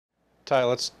Ty,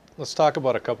 let's talk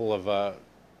about a couple of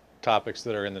topics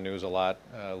that are in the news a lot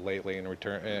lately in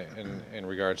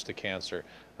regards to cancer.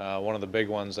 One of the big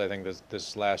ones I think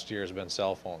this last year has been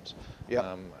cell phones. Yep.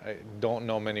 I don't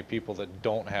know many people that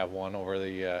don't have one over the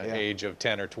Yeah. age of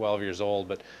 10 or 12 years old,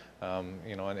 but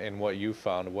and what you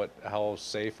found, how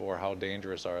safe or how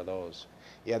dangerous are those?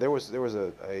 Yeah, there was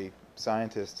a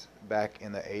scientist back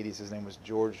in the 80s. His name was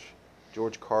George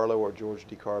Carlo or George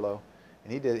DiCarlo,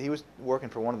 and he was working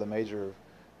for one of the major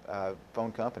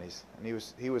phone companies, and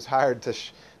he was hired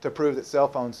to prove that cell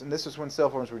phones, and this was when cell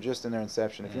phones were just in their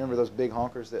inception. If you remember those big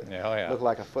honkers that Yeah, oh yeah. look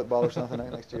like a football or something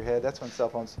next to your head, that's when cell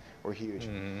phones were huge.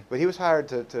 Hmm. But he was hired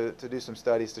to do some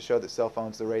studies to show that cell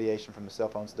phones, the radiation from the cell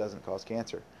phones doesn't cause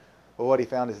cancer. Well, what he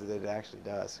found is that it actually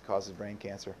does. It causes brain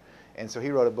cancer. And so he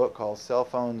wrote a book called Cell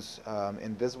Phones,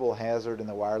 Invisible Hazard in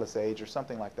the Wireless Age, or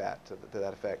something like that, to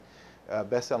that effect.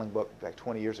 Best-selling book like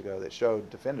 20 years ago that showed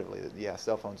definitively that, yeah,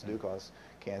 cell phones do cause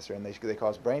cancer, and they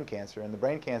cause brain cancer. And the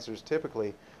brain cancers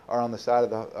typically are on the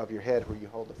side of your head where you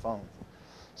hold the phone.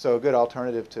 So a good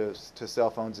alternative to cell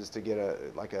phones is to get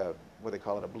what they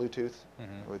call it, a Bluetooth.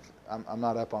 Hmm. I'm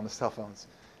not up on the cell phones.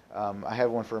 I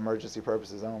have one for emergency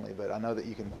purposes only, but I know that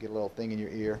you can get a little thing in your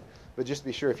ear. But just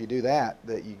be sure if you do that,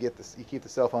 that you keep the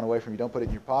cell phone away from you. Don't put it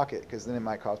in your pocket, because then it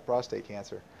might cause prostate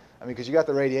cancer. I mean, because you got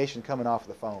the radiation coming off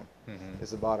the phone, Hmm.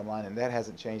 is the bottom line, and that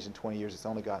hasn't changed in 20 years. It's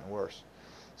only gotten worse.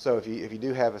 So if you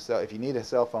need a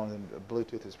cell phone, then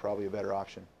Bluetooth is probably a better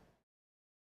option.